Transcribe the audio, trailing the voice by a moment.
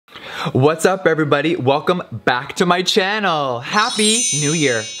What's up, everybody? Welcome back to my channel. Happy New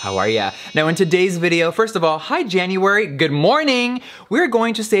Year. How are ya? Now in today's video, first of all, hi January, good morning. We're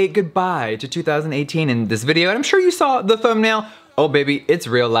going to say goodbye to 2018 in this video, and I'm sure you saw the thumbnail. Oh baby, it's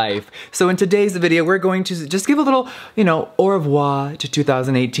real life. So in today's video, we're going to just give a little, au revoir to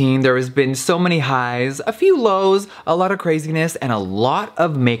 2018. There has been so many highs, a few lows, a lot of craziness, and a lot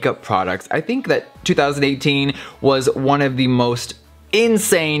of makeup products. I think that 2018 was one of the most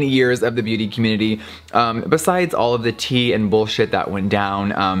insane years of the beauty community, besides all of the tea and bullshit that went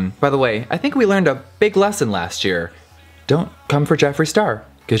down. By the way, I think we learned a big lesson last year. Don't come for Jeffree Star,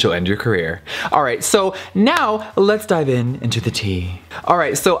 because you'll end your career. All right, so now let's dive into the tea. All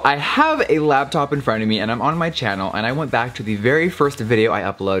right, so I have a laptop in front of me and I'm on my channel, and I went back to the very first video I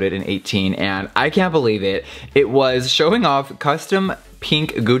uploaded in 18, and I can't believe it. It was showing off custom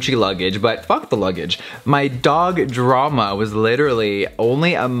pink Gucci luggage, but fuck the luggage. My dog Drama was literally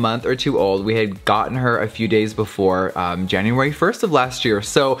only a month or two old. We had gotten her a few days before January 1st of last year,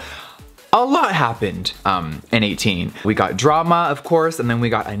 so a lot happened in 18. We got Drama, of course, and then we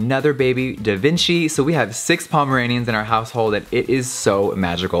got another baby, Da Vinci. So we have 6 Pomeranians in our household, and it is so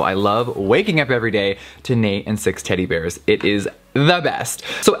magical. I love waking up every day to Nate and 6 teddy bears. It is the best.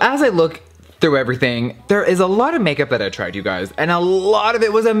 So as I look through everything, there is a lot of makeup that I tried, you guys, and a lot of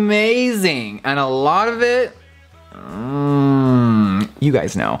it was amazing, and a lot of it, you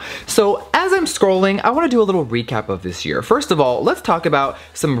guys know. So as I'm scrolling, I want to do a little recap of this year. First of all, let's talk about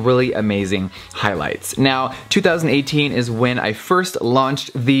some really amazing highlights. Now, 2018 is when I first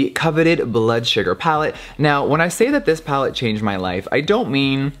launched the coveted Blood Sugar palette. Now, when I say that this palette changed my life, I don't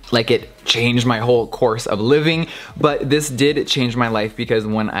mean like it changed my whole course of living, but this did change my life because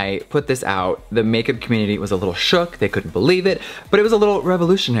when I put this out, the makeup community was a little shook. They couldn't believe it, but it was a little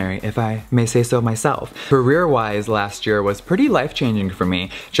revolutionary, if I may say so myself. Career-wise, last year was pretty life-changing for me.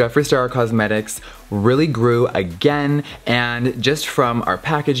 Jeffree Star Cosmetics really grew again, and just from our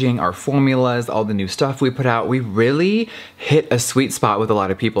packaging, our formulas, all the new stuff we put out, we really hit a sweet spot with a lot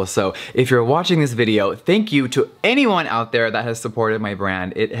of people. So if you're watching this video, thank you to anyone out there that has supported my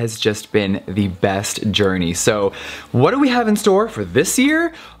brand. It has just been the best journey. So what do we have in store for this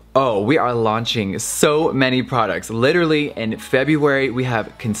year? Oh, we are launching so many products. Literally in February, we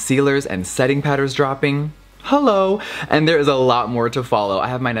have concealers and setting powders dropping. Hello, and there is a lot more to follow. I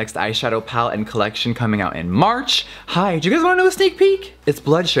have my next eyeshadow palette and collection coming out in March. Hi, do you guys want to know a sneak peek? It's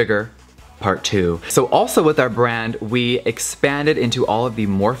Blood Sugar Part 2. So also with our brand, we expanded into all of the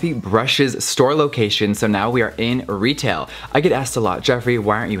Morphe Brushes store locations, so now we are in retail. I get asked a lot, Jeffree,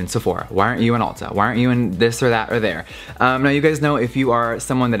 why aren't you in Sephora? Why aren't you in Ulta? Why aren't you in this or that or there? Now you guys know, if you are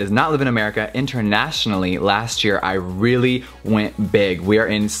someone that does not live in America, internationally, last year I really went big. We are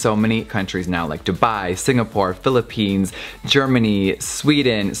in so many countries now, like Dubai, Singapore, Philippines, Germany,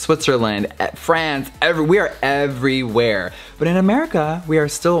 Sweden, Switzerland, France, we are everywhere. But in America, we are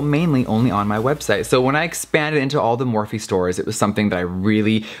still mainly only on my website. So when I expanded into all the Morphe stores, it was something that I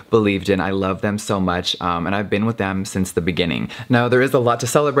really believed in. I love them so much, and I've been with them since the beginning. Now there is a lot to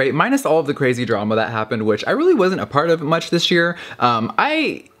celebrate, minus all of the crazy drama that happened, which I really wasn't a part of much this year.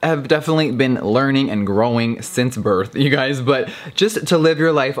 I have definitely been learning and growing since birth, you guys, but just to live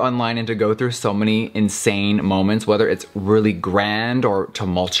your life online and to go through so many insane moments, whether it's really grand or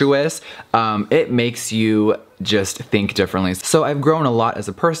tumultuous, it makes you just think differently. So I've grown a lot as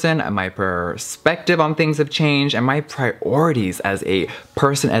a person, and my perspective on things have changed, and my priorities as a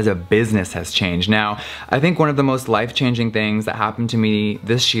person, as a business has changed. Now, I think one of the most life-changing things that happened to me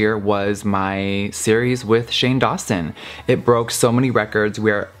this year was my series with Shane Dawson. It broke so many records. We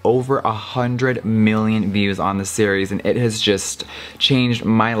are over 100 million views on the series, and it has just changed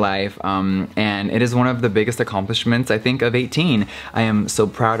my life, and it is one of the biggest accomplishments, I think, of 18. I am so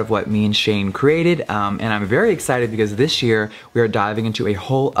proud of what me and Shane created, and I'm very excited because this year we are diving into a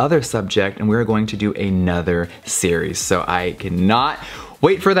whole other subject, and we're going to do another series. So I cannot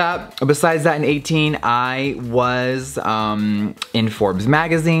wait for that. Besides that, in 18, I was in Forbes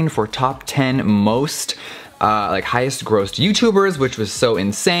magazine for top 10 most highest grossed YouTubers, which was so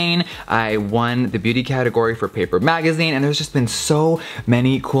insane. I won the beauty category for Paper Magazine, and there's just been so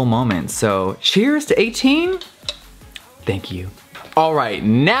many cool moments. So cheers to 18. Thank you. All right,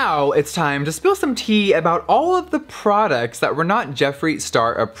 now it's time to spill some tea about all of the products that were not Jeffree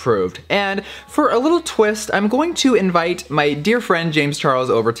Star approved. And for a little twist, I'm going to invite my dear friend James Charles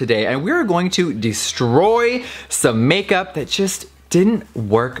over today, and we are going to destroy some makeup that just didn't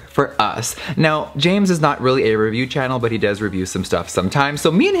work for us. Now, James is not really a review channel, but he does review some stuff sometimes.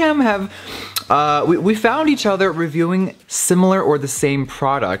 So me and him have, we found each other reviewing similar or the same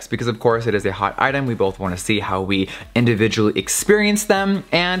products because of course it is a hot item. We both want to see how we individually experience them,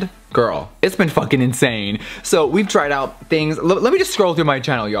 and girl, it's been fucking insane. So we've tried out things. Let me just scroll through my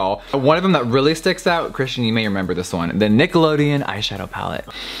channel, y'all. One of them that really sticks out, Christian, you may remember this one, the Nickelodeon eyeshadow palette.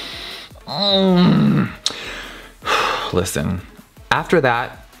 Listen. After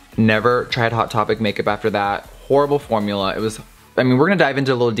that, never tried Hot Topic makeup after that. Horrible formula. It was, I mean, we're gonna dive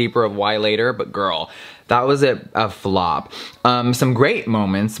into a little deeper of why later, but girl, that was a flop. Some great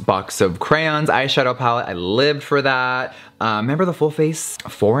moments, box of crayons, eyeshadow palette, I lived for that. Remember the full face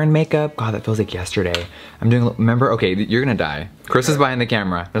foreign makeup? God, that feels like yesterday. Remember, okay, you're gonna die. Chris is behind the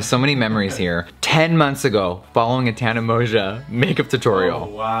camera. There's so many memories here. 10 months ago, following a Tana Mongeau makeup tutorial.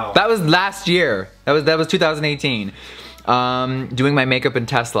 Oh, wow. That was last year. That was 2018. Doing my makeup in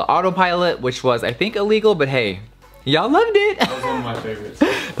Tesla Autopilot, which was, I think, illegal, but hey, y'all loved it. That was one of my favorites.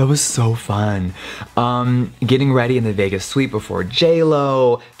 That was so fun. Getting ready in the Vegas suite before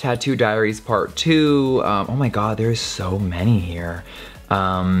J-Lo, Tattoo Diaries Part 2. Oh my God, there's so many here.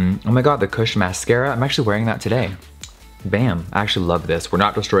 Oh my God, the Kush mascara. I'm actually wearing that today. Bam, I actually love this. We're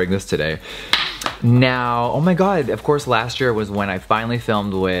not destroying this today. Now, oh my God, of course last year was when I finally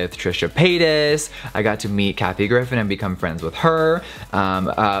filmed with Trisha Paytas. I got to meet Kathy Griffin and become friends with her.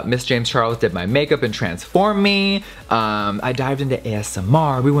 Miss James Charles did my makeup and transformed me. I dived into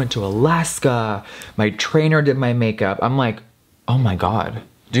ASMR. We went to Alaska. My trainer did my makeup. I'm like, oh my God.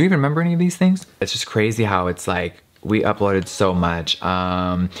 Do you even remember any of these things? It's just crazy how it's like, we uploaded so much.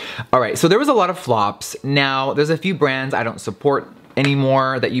 All right, so there was a lot of flops. Now, there's a few brands I don't support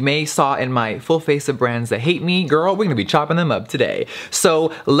anymore that you may saw in my full face of brands that hate me. Girl, we're gonna be chopping them up today.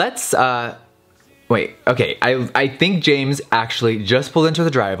 So let's, wait, okay, I think James actually just pulled into the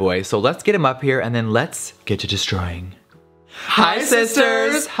driveway, so let's get him up here and then let's get to destroying. Hi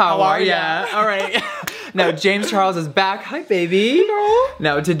sisters, how are ya? All right, now James Charles is back. Hi baby. Hello.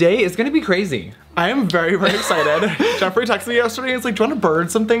 Now today is gonna be crazy. I am very, very excited. Jeffrey texted me yesterday, he's like, do you want to burn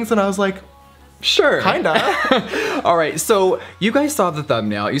some things? And I was like, sure. kinda. All right, so you guys saw the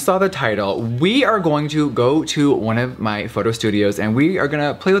thumbnail, you saw the title. We are going to go to one of my photo studios and we are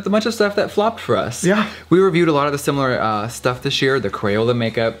gonna play with a bunch of stuff that flopped for us. Yeah. We reviewed a lot of the similar stuff this year, the Crayola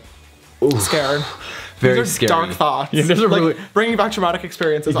makeup. Ooh. Scared. Very These are scary. dark thoughts. Yeah, these are like, really bringing back traumatic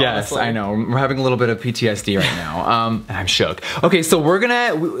experiences, Yes, honestly. I know. We're having a little bit of PTSD right now. And I'm shook. Okay, so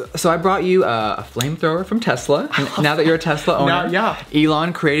so I brought you a flamethrower from Tesla. Now that you're a Tesla owner. yeah.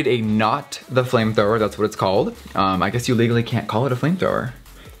 Elon created a Not the Flamethrower, that's what it's called. I guess you legally can't call it a flamethrower.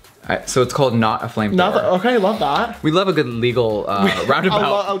 So it's called Not a Flamethrower. Okay, love that. We love a good legal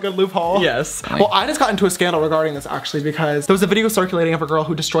roundabout. A good loophole. Yes. Well, I just got into a scandal regarding this actually because there was a video circulating of a girl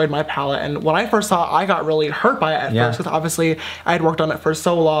who destroyed my palette, and when I first saw it, I got really hurt by it at first because obviously I had worked on it for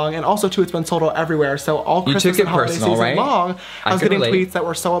so long, and also too, it's been sold out everywhere. So all Christmas and holiday season long, I was getting tweets that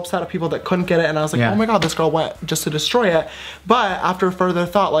were so upset at people that couldn't get it, and I was like, oh my God, this girl went just to destroy it. But after further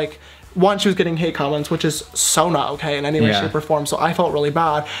thought, like, one, she was getting hate comments, which is so not okay in any way, shape, or form, so I felt really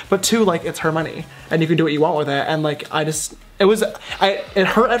bad. But two, like, it's her money, and you can do what you want with it, and like, it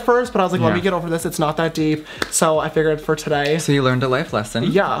hurt at first, but I was like, let me get over this, it's not that deep. So I figured for today. So you learned a life lesson.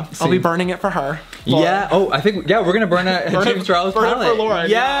 Yeah, I'll be burning it for her. Lauren. Yeah, oh, I think, we're gonna burn a James Charles palette. Burn it for Lauren.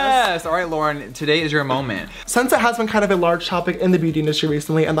 Yes. All right, Lauren, today is your moment. Since it has been kind of a large topic in the beauty industry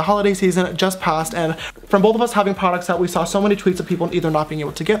recently, and the holiday season just passed, and from both of us having products out, we saw so many tweets of people either not being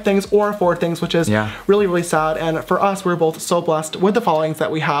able to get things or afford things, which is really, really sad. And for us, we're both so blessed with the followings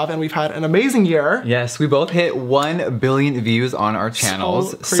that we have, and we've had an amazing year. Yes, we both hit 1 billion views on our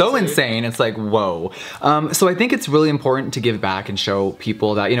channels. So insane, it's like, whoa. So I think it's really important to give back and show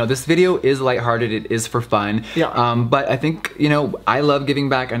people that, you know, this video is lighthearted, it is for fun. Yeah. But I think, you know, I love giving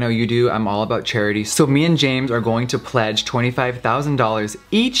back, I know you do, I'm all about charity. So me and James are going to pledge $25,000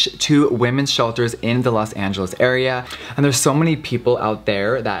 each to women's shelters in the Los Angeles area. And there's so many people out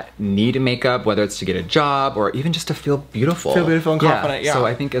there that need makeup, whether it's to get a job or even just to feel beautiful. Feel beautiful and confident, yeah. So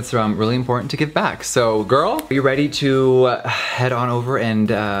I think it's really important to give back. So girl, are you ready to head on over and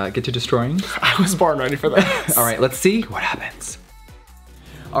get to destroying? I was born ready for this. All right, let's see what happens.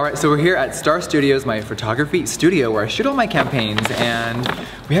 All right, so we're here at Star Studios, my photography studio where I shoot all my campaigns, and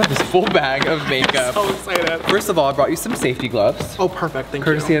we have this full bag of makeup. I'm so excited. First of all, I brought you some safety gloves. Oh, perfect, thank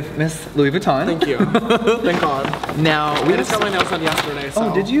Courtesy you. of Miss Louis Vuitton. Thank you. Thank God. Now, we just got my nails done yesterday, so.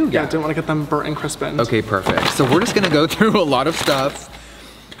 Oh, did you? Yeah, didn't want to get them burnt and crispened. Okay, perfect. So we're just gonna go through a lot of stuff.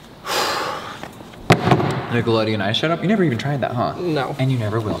 Nickelodeon eyeshadow? You never even tried that, huh? No. And you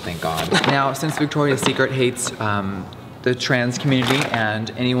never will, thank God. Now, since Victoria's Secret hates the trans community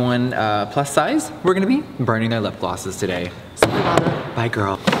and anyone plus size, we're gonna be burning their lip glosses today. Sorry about it. Bye,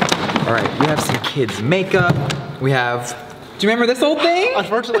 girl. All right, we have some kids' makeup. We have, do you remember this old thing?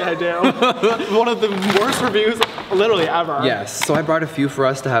 Unfortunately, I do. One of the worst reviews literally ever. Yes, so I brought a few for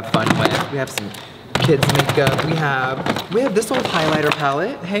us to have fun with. We have some kids' makeup. We have this old highlighter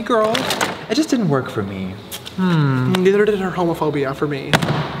palette. Hey, girl. It just didn't work for me. Neither did her homophobia for me.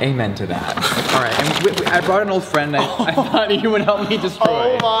 Amen to that. All right, and I brought an old friend. I thought you would help me destroy.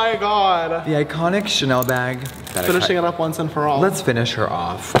 Oh my god. The iconic Chanel bag. Finishing it up once and for all. Let's finish her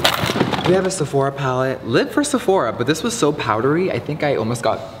off. We have a Sephora palette. Lived for Sephora, but this was so powdery, I think I almost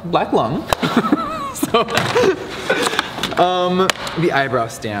got black lung. So, the eyebrow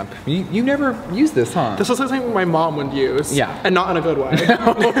stamp. You never used this, huh? This was something my mom would use. Yeah. And not in a good way.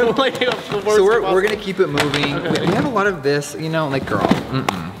 Like, so we're gonna keep it moving. Okay. We have a lot of this, you know, like girl,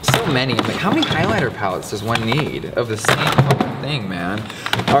 so many. I'm like, how many highlighter palettes does one need of the same fucking thing, man?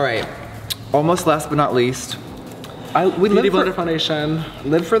 All right, almost last but not least, we Beauty live Blender Foundation.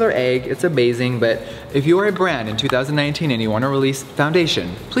 Live for their egg, it's amazing, but if you are a brand in 2019 and you wanna release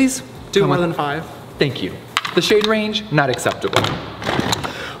foundation, please Do more than 5. Thank you. The shade range, not acceptable.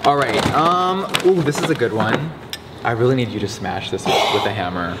 All right, ooh, this is a good one. I really need you to smash this with a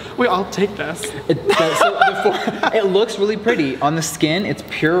hammer. Wait, I'll take this. It looks really pretty. On the skin, it's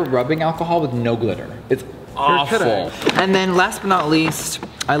pure rubbing alcohol with no glitter. It's awful. And then last but not least,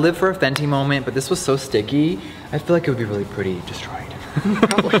 I live for a Fenty moment, but this was so sticky, I feel like it would be really pretty destroyed.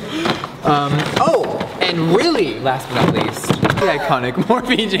 Oh, and really, last but not least, the iconic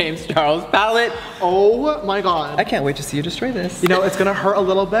Morphe James Charles palette. Oh my god. I can't wait to see you destroy this. You know, it's gonna hurt a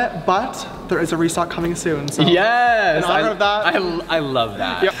little bit, but there is a restock coming soon. So yes! In honor of that. I love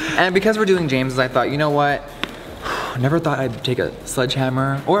that. Yep. And because we're doing James's, I thought, you know what? Never thought I'd take a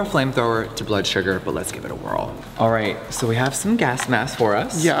sledgehammer or a flamethrower to blood sugar, but let's give it a whirl. All right, so we have some gas masks for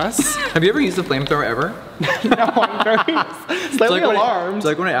us. Yes. Have you ever used a flamethrower ever? No, I'm very slightly alarmed. It's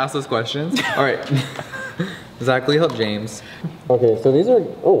like when I ask those questions. All right. Zachary, help James. Okay, so these are,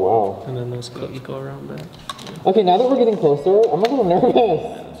 oh wow. And then those clips go around it. Okay, now that we're getting closer, I'm a little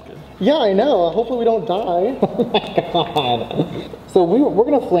nervous. Yeah, I know. Hopefully we don't die. Oh my god. So we're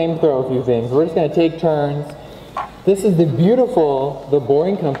gonna flamethrow a few things. We're just gonna take turns. This is the beautiful The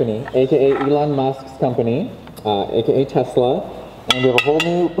Boring Company, aka Elon Musk's company, aka Tesla. And we have a whole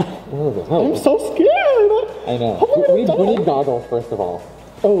new, what is it? Oh, I'm so scared. I know. We need goggles first of all.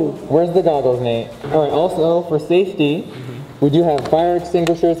 Oh. Where's the goggles, Nate? All right, also for safety, we do have fire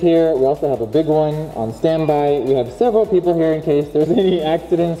extinguishers here. We also have a big one on standby. We have several people here in case there's any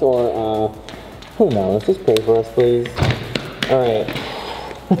accidents or, who knows, just pray for us, please. All right.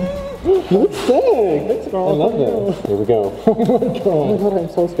 You look sick. Thanks, girl. I love this. Here we go. Oh my god. Oh my god, I'm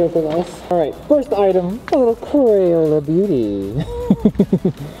so scared for this. All right, first item, a little Crayola Beauty.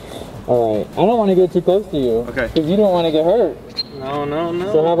 All right, I don't want to get too close to you. Okay. Because you don't want to get hurt. No, no,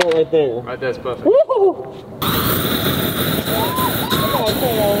 no. So how about right there? Right there's perfect. Woo!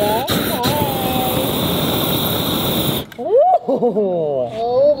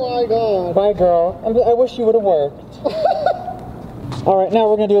 Oh my god. Bye, girl. I wish you would have worked. All right, now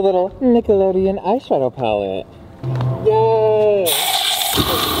we're gonna do a little Nickelodeon eyeshadow palette. Yay!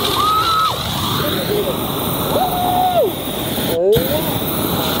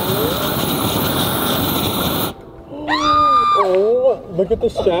 Oh, look at the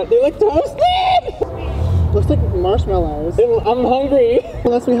shot. They look toasted! Looks like marshmallows. I'm hungry.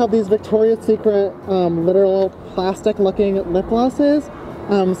 Unless we have these Victoria's Secret literal plastic looking lip glosses.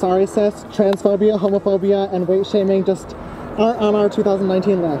 Sorry sis, transphobia, homophobia, and weight shaming just aren't on our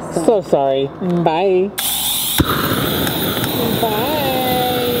 2019 list. So sorry. Bye. Bye.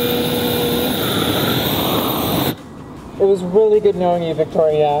 It was really good knowing you,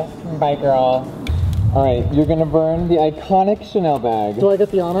 Victoria. Bye, girl. All right, you're gonna burn the iconic Chanel bag. Do I get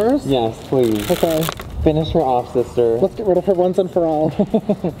the honors? Yes, please. Okay. Finish her off, sister. Let's get rid of her once and for all.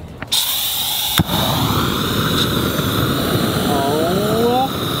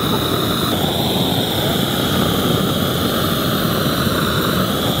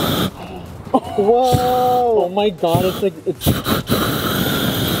 Whoa! Oh my god, it's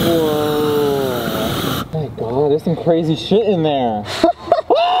whoa. Oh my god, there's some crazy shit in there.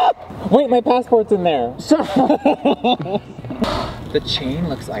 Wait, my passport's in there. The chain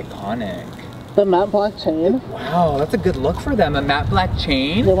looks iconic. The matte black chain. Wow, that's a good look for them. A matte black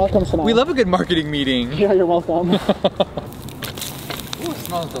chain. You're welcome, Chanel. We love a good marketing meeting. Yeah, you're welcome. Ooh, it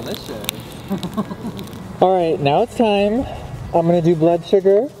smells delicious. All right, now it's time. I'm gonna do blood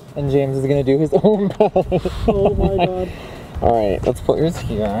sugar, and James is gonna do his own palette. Oh my god. All right, let's put yours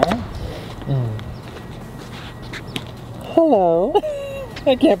here. Hello.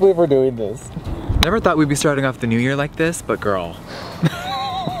 I can't believe we're doing this. Never thought we'd be starting off the new year like this, but girl.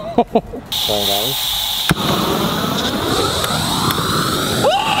 Sorry guys.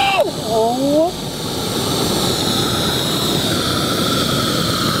 Oh.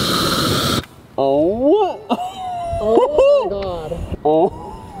 Oh. Oh my god. Oh.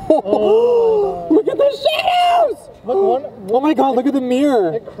 Oh my god. Look at the shadows! Look, one. Oh my god, look at the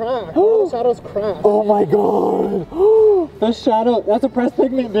mirror. It cracked. One of the shadows cracked. Oh my god. The shadow, that's a pressed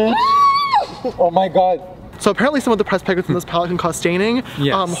pigment, bitch. Oh my god. So apparently some of the pressed pigments in this palette can cause staining.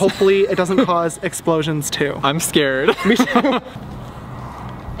 Yes. Hopefully it doesn't cause explosions too. I'm scared. Me too.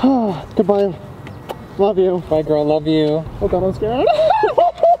 Goodbye. Love you. Bye girl, love you. Oh god, I'm scared.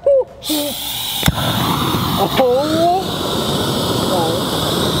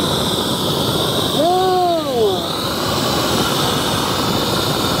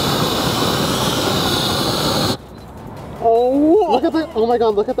 Oh. Look at the, oh my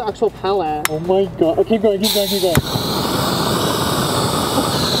god, look at the actual palette. Oh my god. Oh, keep going, keep going, keep going.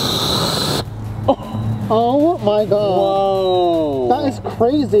 Oh my god. Whoa. That is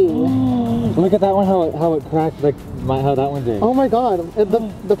crazy. Look at that one, how it cracked, like how that one did. Oh my god.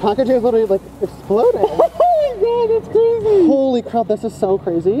 The packaging is literally like exploding. Oh my god, that's crazy. Holy crap, this is so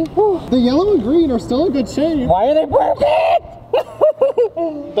crazy. The yellow and green are still in good shape. Why are they perfect?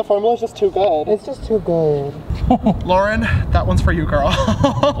 The formula is just too good. It's just too good. Lauren, that one's for you, girl.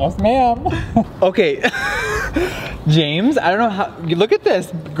 Yes, ma'am. Okay. James, I don't know how, look at this,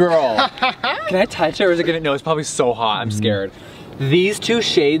 girl. Can I touch it or is it gonna, no, it's probably so hot, I'm scared. These two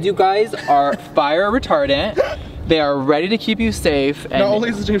shades, you guys, are fire retardant. They are ready to keep you safe. And Not only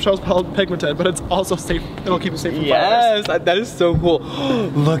is the James Charles palette pigmented, but it's also safe. It'll keep you safe from fires. yes, that is so cool.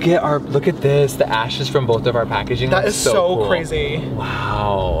 Look at this, the ashes from both of our packaging. That looks is so cool. crazy.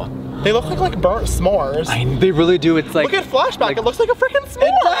 Wow. They look like burnt s'mores. They really do. It's like, Look at flashback. It looks like a freaking s'more.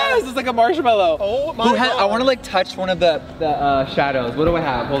 it does. It's like a marshmallow. Oh my god. I want to like touch one of the shadows. What do I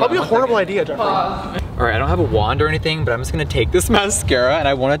have? Hold That'd be on a one horrible second. idea, Jeffrey. All right, I don't have a wand or anything, but I'm just gonna take this mascara and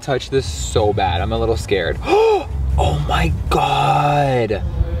I want to touch this so bad. I'm a little scared. Oh my god.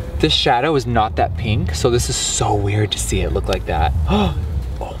 This shadow is not that pink, so this is so weird to see it look like that. Oh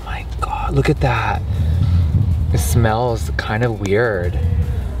my god, look at that. It smells kind of weird.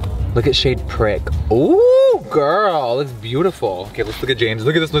 Look at shade Prick. Ooh, girl, that's beautiful. Okay, let's look at James.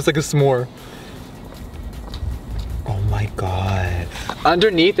 Look at this, looks like a s'more. Oh my god.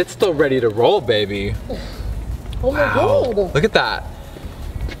 Underneath, it's still ready to roll, baby. Oh my god. Look at that.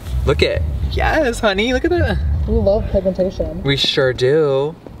 Look at, yes, honey, look at that. We love pigmentation. We sure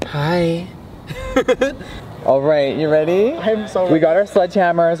do. Hi. All right, you ready? I'm so We got our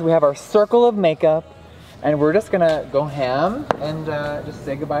sledgehammers, we have our circle of makeup, and we're just gonna go ham and just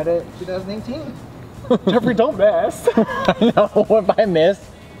say goodbye to 2018. Jeffrey, don't miss. I know, what if I miss?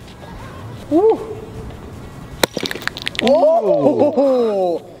 Woo.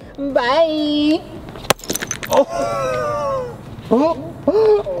 Oh! Bye!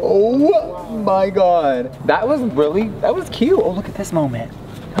 Oh my god. That was cute. Oh, look at this moment.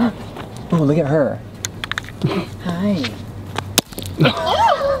 Oh, look at her. Hi.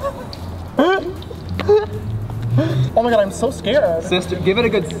 Oh my god, I'm so scared. Sister, give it a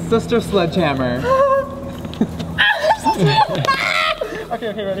good sister sledgehammer.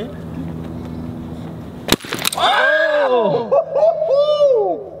 Okay, ready? Oh!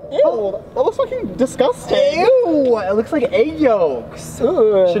 Ew, that looks fucking disgusting. Ew! It looks like egg yolks.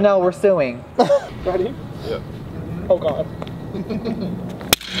 Chanel, we're suing. Ready? Yeah. Oh god.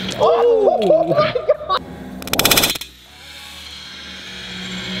 Oh my god!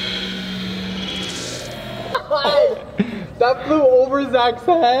 That flew over Zach's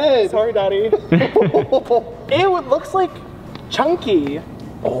head. Sorry, Daddy. Ew, it looks like chunky.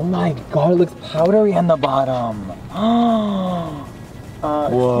 Oh my god, it looks powdery on the bottom.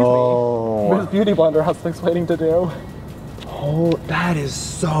 Whoa. Excuse me. Miss Beauty Blender has some explaining to do. Oh, that is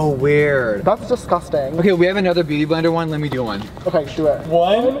so weird. That's disgusting. Okay, we have another Beauty Blender one. Let me do one. Okay, do it.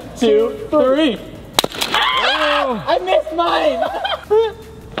 1, 2, 3. I missed mine!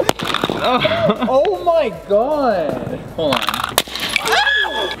 Oh my god. Hold on.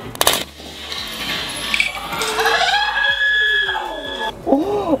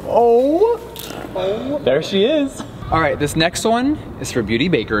 Oh. There she is. All right, this next one is for Beauty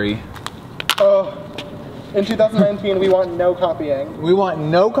Bakery. In 2019, we want no copying. We want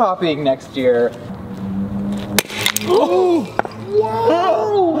no copying next year. Oh!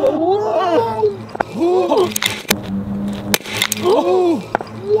 Wow! Oh!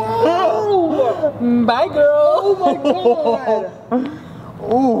 Wow! Bye, girl. Oh my god!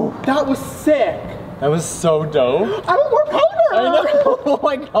 Ooh, That was sick. That was so dope. I want more powder! I know. Oh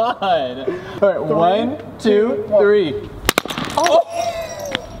my god. All right, 1, 2, 3.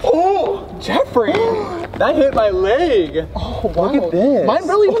 Oh, Jeffrey, that hit my leg. Oh, wow. Look at this. Mine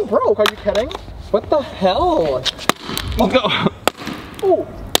really even broke. Are you kidding? What the hell? Oh,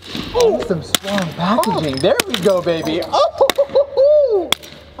 Oh, some strong packaging. There we go, baby. Oh,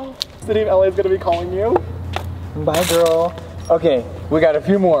 City of LA is gonna be calling you. bye, girl. Okay, we got a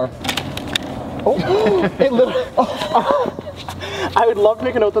few more. Oh, it literally. I would love to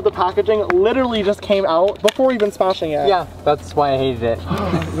make a note that the packaging literally just came out before even smashing it. Yeah, that's why I hated it.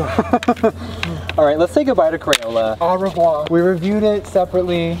 All right, let's say goodbye to Crayola. Au revoir. We reviewed it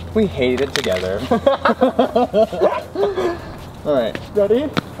separately. We hated it together. All right, Ready?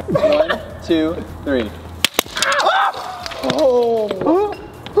 1, 2, 3. Oh.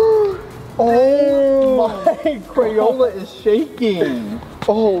 Oh, my Crayola is shaking.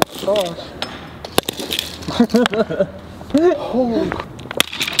 Oh gosh. Holy.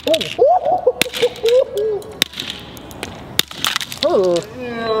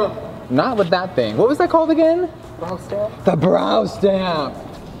 Oh. Not with that thing. What was that called again? Brow stamp. The brow stamp.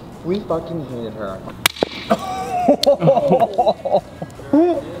 We fucking hated her.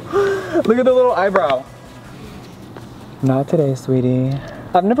 Look at the little eyebrow. Not today, sweetie.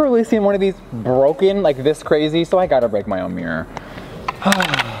 I've never really seen one of these broken like this crazy, so I gotta break my own mirror.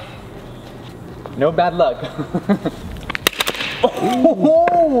 No bad luck.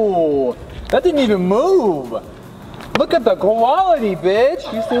 Oh, that didn't even move. Look at the quality, bitch.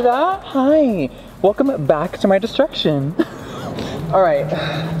 You see that? Hi. Welcome back to my destruction. All right,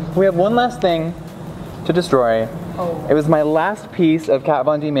 we have one last thing to destroy. Oh. It was my last piece of Kat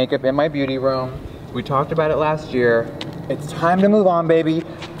Von D makeup in my beauty room. We talked about it last year. It's time to move on, baby.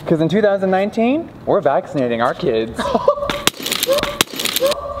 Because in 2019, we're vaccinating our kids.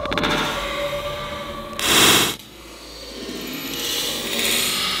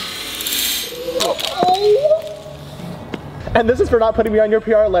 And this is for not putting me on your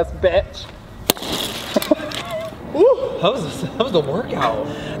PR list, bitch. That was the workout.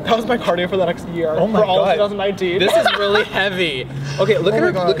 That was my cardio for the next year. Oh my for all God. of 2019. This is really heavy. Okay, look Oh at my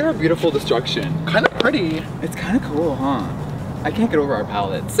her. God. Look at her beautiful destruction. kind of pretty. It's kind of cool, huh? I can't get over our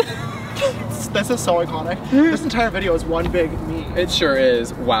palettes. This is so iconic. This entire video is one big me. It sure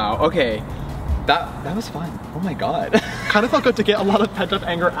is. Wow. Okay, that was fun. Oh my God. Kind of felt good to get a lot of pent up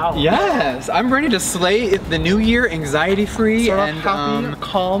anger out. Yes, I'm ready to slay the new year, anxiety-free Sort of and happy,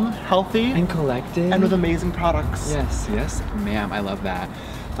 calm, healthy, and collected. and with amazing products. Yes, yes, ma'am. I love that.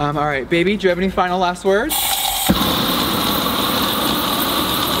 All right, baby. Do you have any final last words?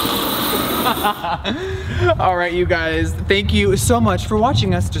 All right, you guys, thank you so much for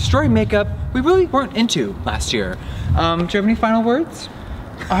watching us destroy makeup we really weren't into last year. Do you have any final words?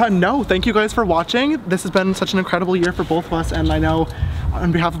 No, thank you guys for watching. This has been such an incredible year for both of us, and I know on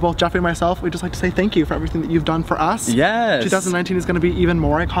behalf of both Jeffrey and myself, we'd just like to say thank you for everything that you've done for us. Yes. 2019 is going to be even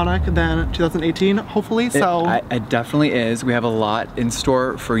more iconic than 2018, hopefully, so. It definitely is. We have a lot in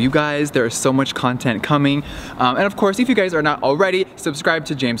store for you guys. There is so much content coming. And of course, if you guys are not already, subscribe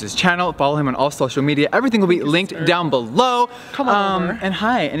to James's channel, follow him on all social media. Everything will be linked down below. Come on over. And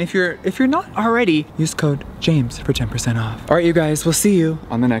hi, and if you're not already, use code JAMES for 10% off. All right, you guys, we'll see you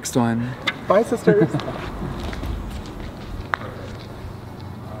on the next one. Bye, sisters.